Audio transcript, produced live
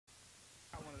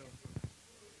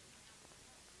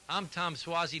I'm Tom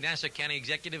Swazi, Nassau County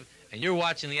Executive, and you're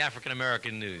watching the African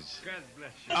American News. God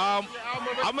bless you.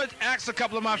 I'm going to ask a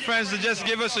couple of my friends to just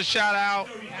give us a shout out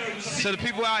to the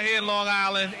people out here in Long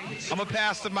Island. I'm going to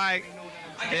pass the mic,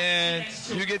 and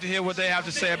you get to hear what they have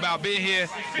to say about being here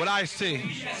with Ice-T.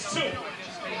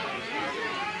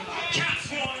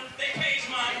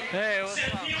 Hey, what's up?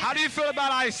 How do you feel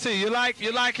about Ice-T? You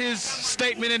like his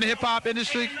statement in the hip-hop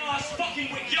industry?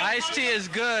 Ice-T is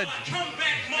good.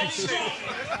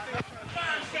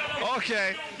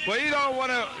 Okay. Well, you don't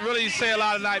want to really say a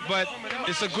lot tonight, but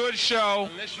it's a good show,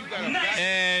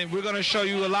 and we're going to show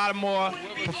you a lot more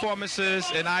performances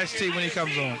and Ice-T when he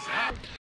comes on.